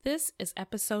This is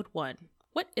episode 1.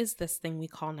 What is this thing we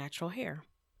call natural hair?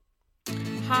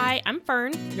 Hi, I'm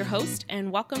Fern, your host,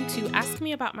 and welcome to Ask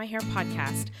Me About My Hair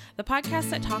podcast, the podcast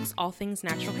that talks all things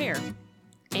natural hair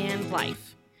and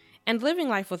life, and living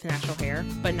life with natural hair,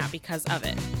 but not because of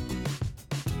it.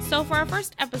 So for our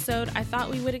first episode, I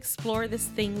thought we would explore this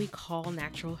thing we call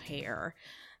natural hair.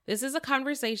 This is a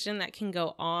conversation that can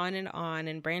go on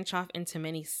and branch off into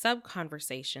many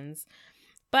sub-conversations.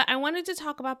 But I wanted to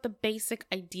talk about the basic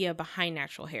idea behind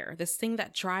natural hair, this thing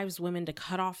that drives women to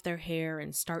cut off their hair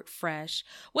and start fresh.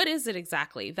 What is it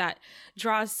exactly that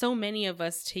draws so many of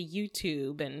us to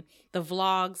YouTube and the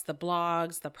vlogs, the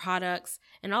blogs, the products,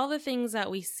 and all the things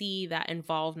that we see that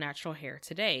involve natural hair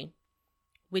today?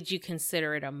 Would you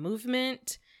consider it a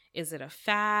movement? Is it a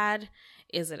fad?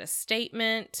 Is it a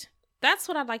statement? That's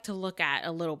what I'd like to look at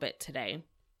a little bit today.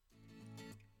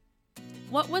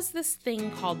 What was this thing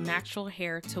called natural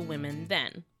hair to women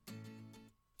then?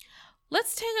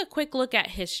 Let's take a quick look at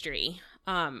history.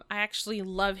 I actually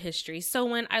love history. So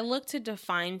when I look to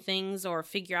define things or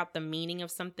figure out the meaning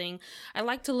of something, I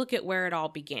like to look at where it all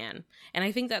began. And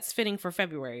I think that's fitting for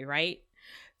February, right?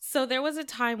 So there was a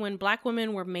time when Black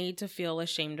women were made to feel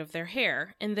ashamed of their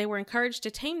hair, and they were encouraged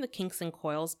to tame the kinks and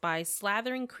coils by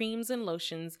slathering creams and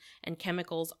lotions and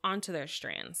chemicals onto their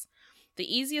strands.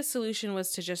 The easiest solution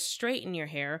was to just straighten your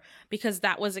hair because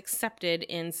that was accepted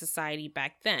in society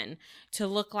back then, to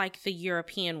look like the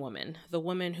European woman, the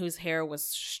woman whose hair was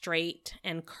straight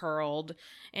and curled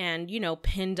and,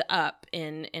 pinned up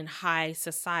in high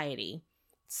society.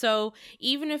 So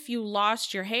even if you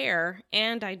lost your hair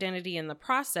and identity in the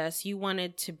process, you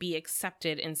wanted to be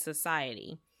accepted in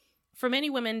society. For many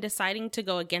women, deciding to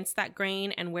go against that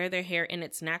grain and wear their hair in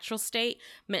its natural state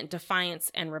meant defiance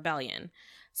and rebellion.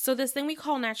 So this thing we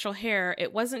call natural hair,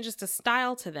 it wasn't just a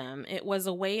style to them. It was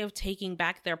a way of taking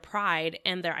back their pride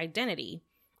and their identity.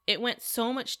 It went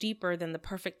so much deeper than the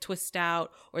perfect twist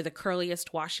out or the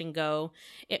curliest wash and go.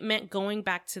 It meant going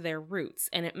back to their roots,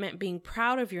 and it meant being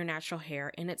proud of your natural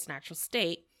hair in its natural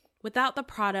state without the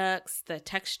products, the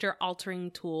texture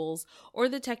altering tools, or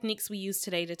the techniques we use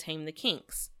today to tame the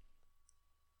kinks.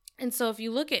 And so if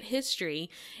you look at history,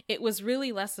 it was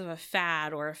really less of a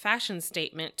fad or a fashion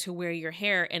statement to wear your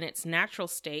hair in its natural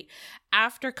state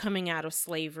after coming out of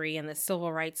slavery and the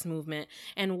civil rights movement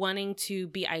and wanting to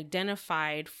be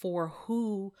identified for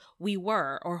who we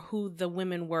were or who the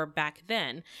women were back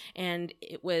then. And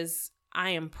it was,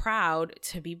 I am proud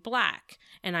to be Black,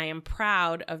 and I am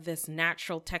proud of this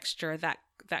natural texture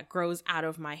that grows out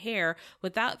of my hair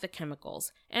without the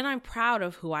chemicals, and I'm proud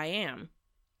of who I am.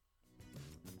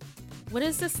 What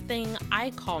is this thing I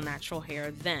call natural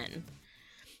hair then?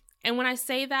 And when I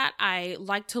say that, I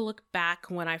like to look back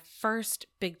when I first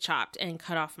big chopped and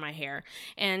cut off my hair.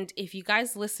 And if you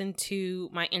guys listened to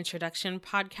my introduction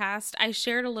podcast, I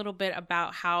shared a little bit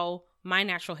about how my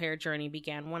natural hair journey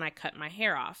began when I cut my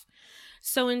hair off.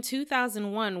 So in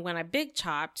 2001, when I big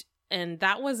chopped, and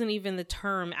that wasn't even the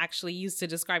term actually used to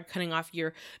describe cutting off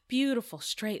your beautiful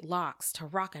straight locks to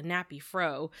rock a nappy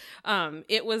fro.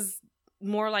 It was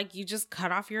more like you just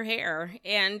cut off your hair.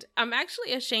 And I'm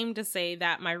actually ashamed to say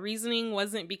that my reasoning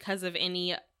wasn't because of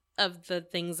any of the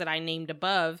things that I named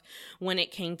above when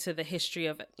it came to the history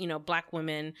of, Black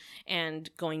women and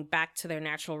going back to their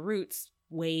natural roots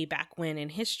way back when in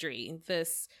history.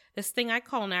 This thing I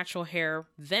call natural hair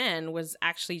then was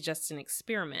actually just an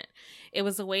experiment. It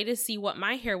was a way to see what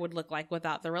my hair would look like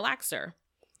without the relaxer.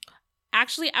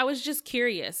 Actually, I was just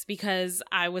curious because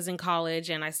I was in college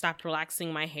and I stopped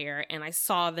relaxing my hair and I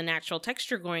saw the natural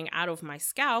texture going out of my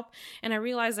scalp and I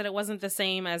realized that it wasn't the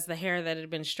same as the hair that had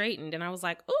been straightened. And I was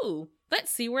like, ooh, let's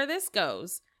see where this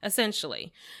goes,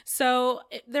 essentially. So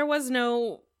there was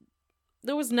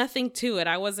nothing to it.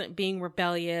 I wasn't being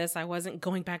rebellious. I wasn't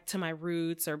going back to my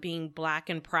roots or being Black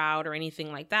and proud or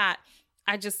anything like that.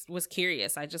 I just was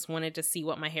curious. I just wanted to see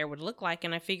what my hair would look like.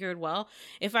 And I figured, well,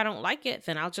 if I don't like it,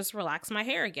 then I'll just relax my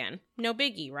hair again. No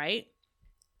biggie, right?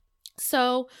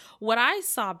 So what I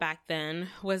saw back then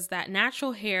was that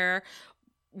natural hair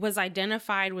was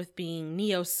identified with being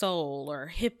neo-soul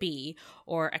or hippie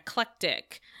or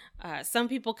eclectic. Some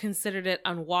people considered it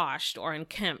unwashed or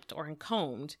unkempt or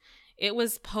uncombed. It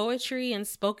was poetry and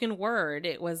spoken word.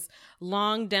 It was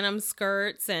long denim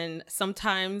skirts and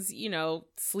sometimes,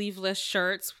 sleeveless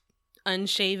shirts,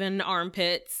 unshaven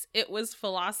armpits. It was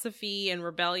philosophy and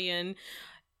rebellion,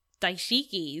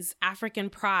 dashikis,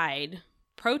 African pride,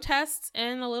 protests,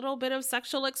 and a little bit of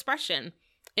sexual expression.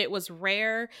 It was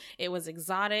rare, it was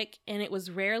exotic, and it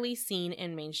was rarely seen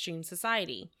in mainstream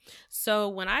society. So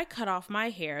when I cut off my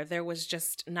hair, there was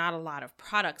just not a lot of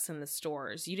products in the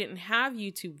stores. You didn't have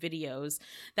YouTube videos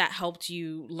that helped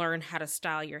you learn how to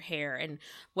style your hair and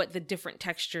what the different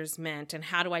textures meant and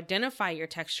how to identify your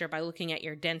texture by looking at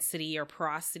your density or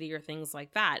porosity or things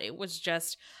like that. It was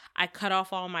just, I cut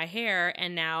off all my hair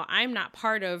and now I'm not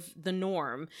part of the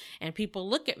norm, and people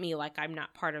look at me like I'm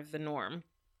not part of the norm.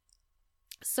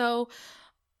 So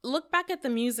look back at the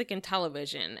music and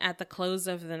television at the close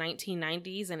of the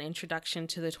 1990s and introduction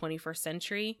to the 21st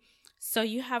century. So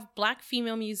you have Black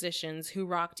female musicians who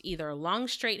rocked either long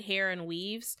straight hair and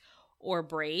weaves or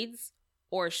braids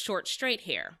or short straight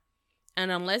hair.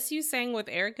 And unless you sang with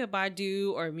Erykah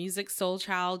Badu or Musiq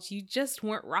Soulchild, you just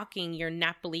weren't rocking your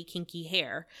nappily kinky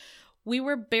hair. We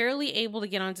were barely able to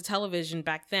get onto television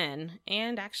back then,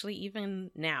 and actually even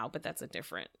now, but that's a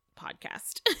different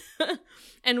podcast.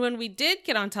 And when we did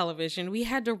get on television, we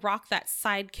had to rock that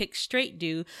sidekick straight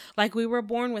do like we were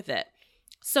born with it.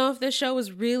 So if the show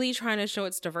was really trying to show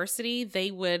its diversity, they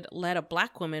would let a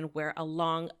Black woman wear a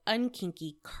long,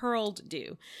 unkinky, curled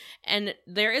do. And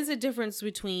there is a difference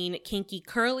between kinky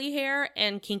curly hair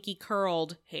and kinky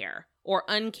curled hair, or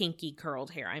unkinky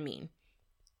curled hair, I mean.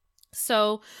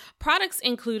 So products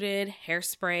included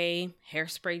hairspray,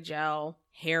 hairspray gel,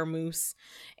 hair mousse,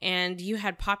 and you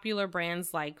had popular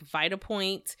brands like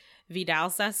Vitapoint, Vidal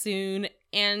Sassoon,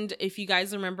 and if you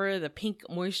guys remember, the pink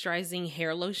moisturizing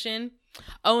hair lotion.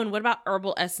 Oh, and what about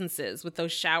herbal essences with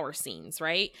those shower scenes,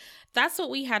 right? That's what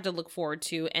we had to look forward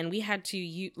to, and we had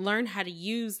to learn how to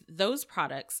use those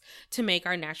products to make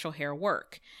our natural hair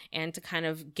work and to kind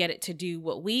of get it to do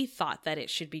what we thought that it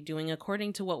should be doing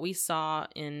according to what we saw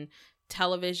in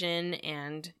television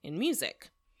and in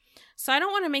music. So I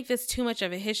don't want to make this too much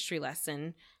of a history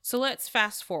lesson, so let's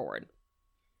fast forward.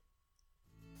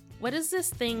 What is this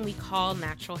thing we call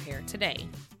natural hair today?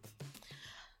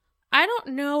 I don't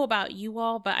know about you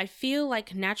all, but I feel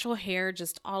like natural hair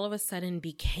just all of a sudden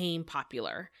became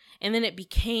popular. And then it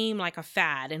became like a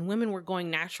fad, and women were going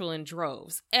natural in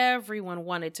droves. Everyone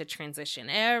wanted to transition.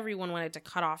 Everyone wanted to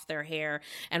cut off their hair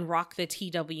and rock the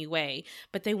TWA,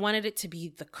 but they wanted it to be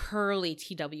the curly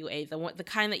TWA, the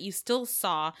kind that you still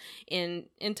saw in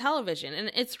television.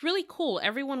 And it's really cool.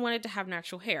 Everyone wanted to have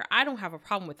natural hair. I don't have a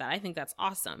problem with that. I think that's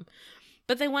awesome.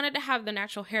 But they wanted to have the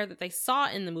natural hair that they saw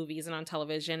in the movies and on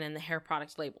television and the hair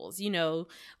product labels. You know,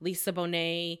 Lisa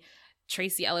Bonet,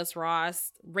 Tracee Ellis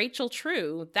Ross, Rachel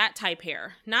True, that type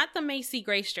hair. Not the Macy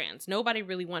Gray strands. Nobody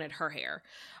really wanted her hair.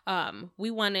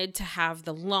 We wanted to have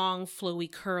the long,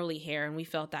 flowy, curly hair, and we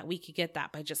felt that we could get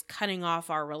that by just cutting off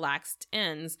our relaxed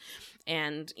ends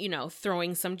and, you know,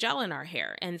 throwing some gel in our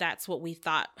hair. And that's what we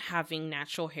thought having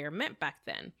natural hair meant back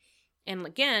then. And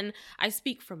again, I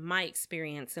speak from my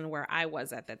experience and where I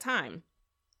was at the time.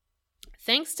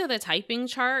 Thanks to the typing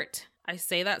chart, I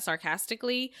say that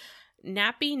sarcastically,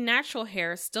 nappy natural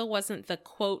hair still wasn't the,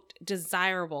 quote,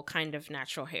 desirable kind of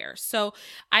natural hair. So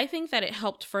I think that it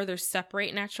helped further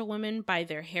separate natural women by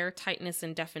their hair tightness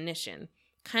and definition.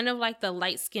 Kind of like the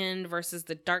light-skinned versus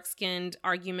the dark-skinned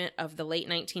argument of the late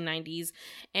 1990s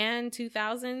and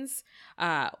 2000s.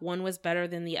 One was better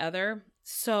than the other.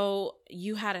 So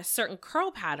you had a certain curl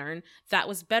pattern that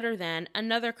was better than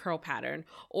another curl pattern,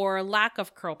 or a lack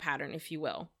of curl pattern, if you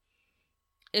will.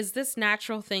 Is this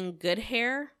natural thing good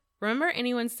hair? Remember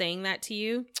anyone saying that to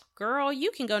you? Girl,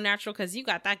 you can go natural because you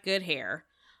got that good hair.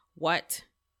 What?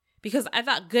 Because I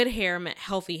thought good hair meant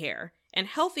healthy hair. And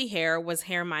healthy hair was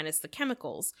hair minus the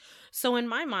chemicals. So in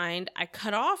my mind, I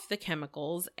cut off the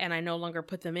chemicals and I no longer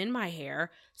put them in my hair.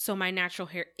 So my natural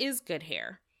hair is good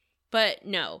hair. But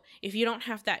no, if you don't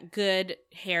have that good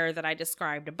hair that I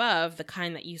described above, the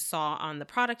kind that you saw on the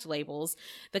product labels,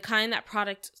 the kind that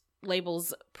product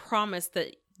labels promised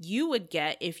that you would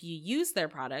get if you use their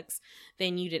products,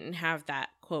 then you didn't have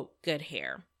that, quote, good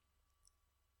hair.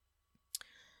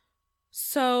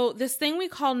 So this thing we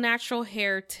call natural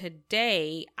hair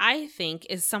today, I think,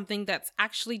 is something that's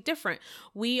actually different.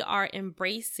 We are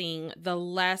embracing the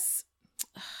less,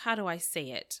 how do I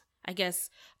say it? I guess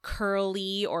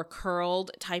curly or curled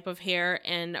type of hair,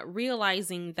 and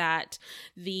realizing that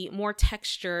the more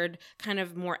textured, kind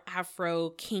of more afro,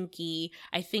 kinky,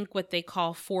 I think what they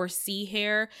call 4C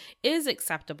hair is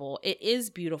acceptable. It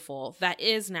is beautiful. That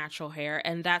is natural hair,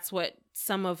 and that's what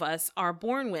some of us are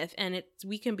born with, and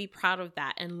we can be proud of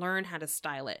that and learn how to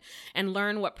style it and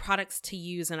learn what products to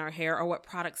use in our hair or what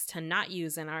products to not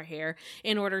use in our hair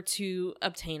in order to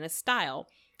obtain a style.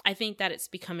 I think that it's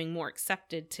becoming more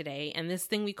accepted today. And this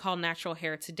thing we call natural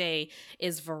hair today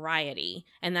is variety.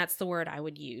 And that's the word I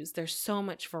would use. There's so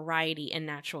much variety in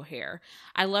natural hair.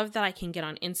 I love that I can get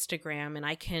on Instagram and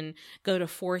I can go to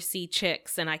 4C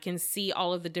Chicks and I can see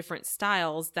all of the different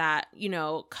styles that,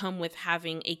 come with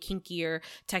having a kinkier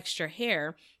texture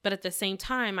hair. But at the same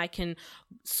time, I can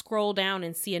scroll down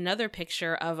and see another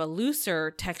picture of a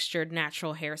looser textured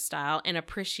natural hairstyle and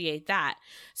appreciate that.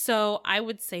 So I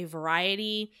would say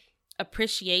variety,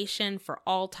 appreciation for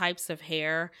all types of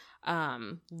hair,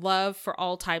 love for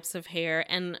all types of hair,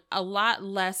 and a lot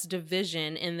less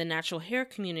division in the natural hair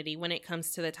community when it comes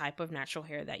to the type of natural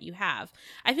hair that you have.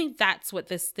 I think that's what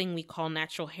this thing we call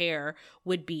natural hair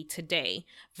would be today.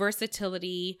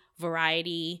 Versatility,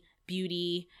 variety,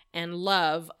 beauty, and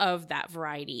love of that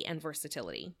variety and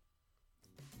versatility.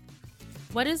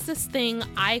 What is this thing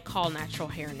I call natural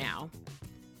hair now?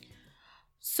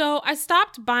 So I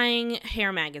stopped buying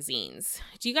hair magazines.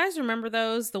 Do you guys remember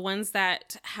those? The ones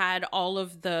that had all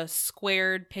of the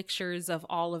squared pictures of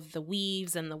all of the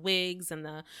weaves and the wigs and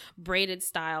the braided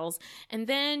styles. And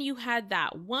then you had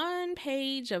that one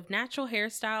page of natural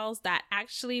hairstyles that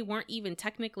actually weren't even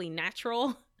technically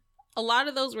natural. A lot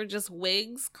of those were just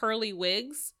wigs, curly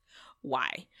wigs.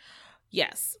 Why?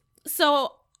 Yes.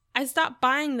 So I stopped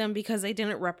buying them because they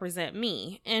didn't represent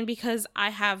me, and because I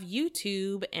have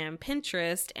YouTube and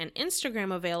Pinterest and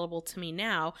Instagram available to me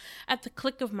now at the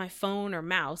click of my phone or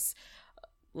mouse,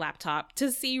 laptop,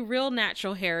 to see real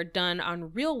natural hair done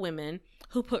on real women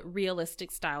who put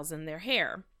realistic styles in their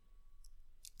hair.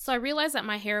 So I realized that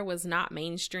my hair was not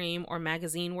mainstream or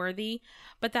magazine worthy,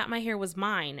 but that my hair was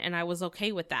mine and I was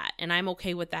okay with that. And I'm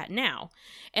okay with that now.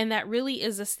 And that really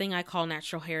is this thing I call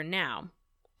natural hair now.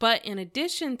 But in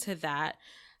addition to that,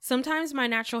 sometimes my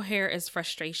natural hair is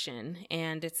frustration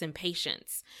and it's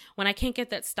impatience. When I can't get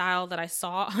that style that I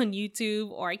saw on YouTube,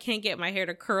 or I can't get my hair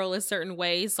to curl a certain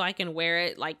way so I can wear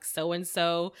it like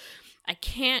so-and-so, I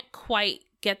can't quite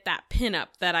get that pinup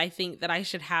that I think that I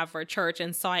should have for church.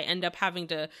 And so I end up having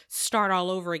to start all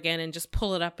over again and just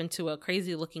pull it up into a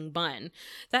crazy looking bun.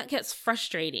 That gets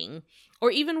frustrating.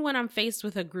 Or even when I'm faced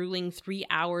with a grueling 3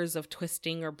 hours of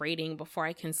twisting or braiding before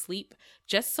I can sleep,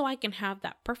 just so I can have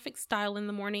that perfect style in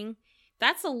the morning.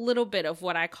 That's a little bit of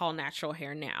what I call natural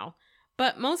hair now.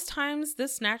 But most times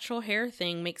this natural hair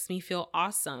thing makes me feel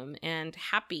awesome and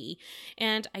happy,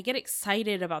 and I get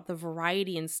excited about the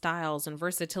variety in styles and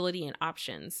versatility and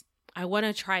options. I want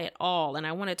to try it all, and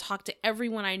I want to talk to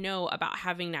everyone I know about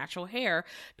having natural hair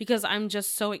because I'm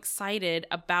just so excited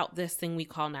about this thing we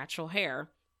call natural hair.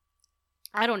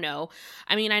 I don't know.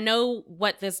 I mean, I know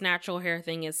what this natural hair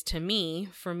thing is to me.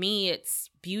 For me, it's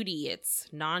beauty, it's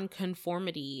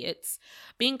non-conformity, it's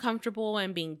being comfortable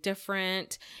and being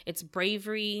different, it's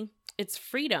bravery, it's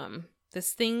freedom.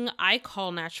 This thing I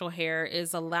call natural hair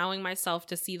is allowing myself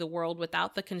to see the world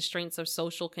without the constraints of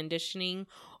social conditioning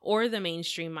or the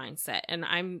mainstream mindset. And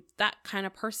I'm that kind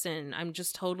of person. I'm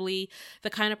just totally the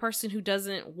kind of person who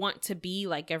doesn't want to be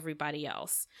like everybody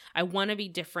else. I want to be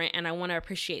different, and I want to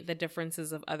appreciate the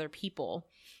differences of other people.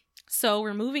 So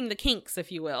removing the kinks,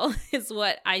 if you will, is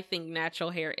what I think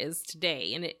natural hair is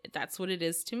today. And that's what it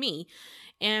is to me.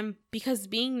 And because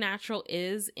being natural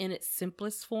is, in its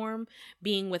simplest form,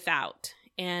 being without.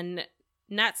 And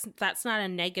that's not a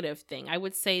negative thing. I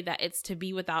would say that it's to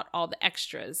be without all the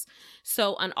extras.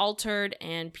 So unaltered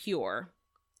and pure.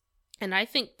 And I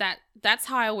think that's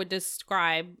how I would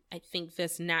describe, I think,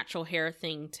 this natural hair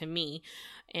thing to me.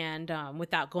 And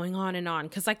without going on and on,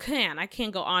 because I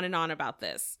can't go on and on about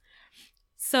this.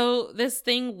 So this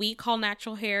thing we call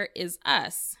natural hair is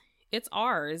us. It's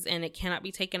ours, and it cannot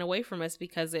be taken away from us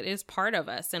because it is part of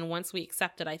us. And once we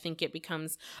accept it, I think it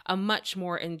becomes a much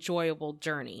more enjoyable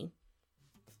journey.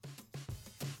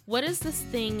 What is this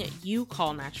thing you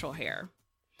call natural hair?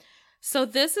 So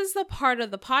this is the part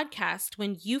of the podcast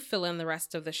when you fill in the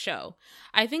rest of the show.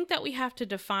 I think that we have to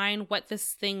define what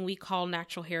this thing we call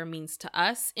natural hair means to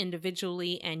us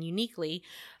individually and uniquely.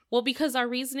 Well, because our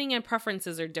reasoning and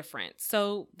preferences are different.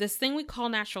 So this thing we call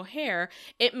natural hair,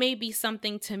 it may be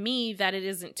something to me that it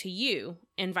isn't to you,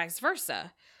 and vice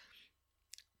versa.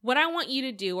 What I want you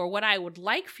to do, or what I would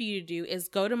like for you to do, is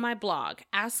go to my blog,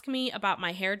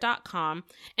 askmeaboutmyhair.com,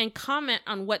 and comment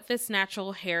on what this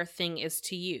natural hair thing is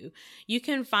to you. You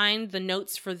can find the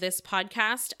notes for this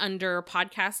podcast under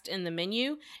podcast in the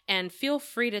menu, and feel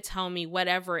free to tell me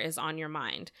whatever is on your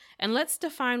mind. And let's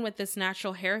define what this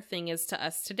natural hair thing is to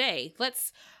us today.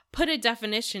 Let's put a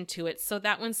definition to it so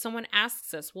that when someone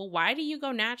asks us, well, why do you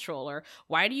go natural? Or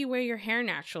why do you wear your hair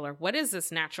natural? Or what is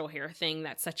this natural hair thing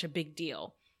that's such a big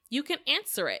deal? you can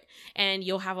answer it and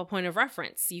you'll have a point of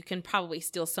reference. You can probably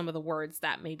steal some of the words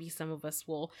that maybe some of us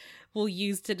will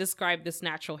use to describe this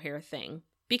natural hair thing.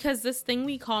 Because this thing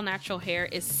we call natural hair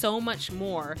is so much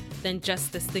more than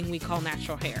just this thing we call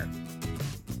natural hair.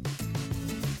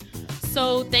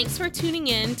 So thanks for tuning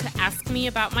in to Ask Me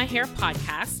About My Hair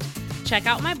podcast. Check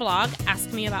out my blog,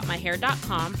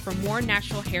 askmeaboutmyhair.com, for more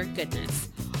natural hair goodness.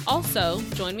 Also,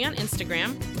 join me on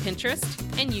Instagram, Pinterest,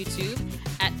 and YouTube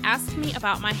at Ask Me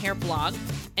About My Hair blog,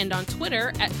 and on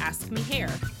Twitter at Ask Me Hair.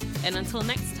 And until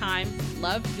next time,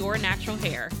 love your natural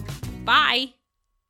hair. Bye!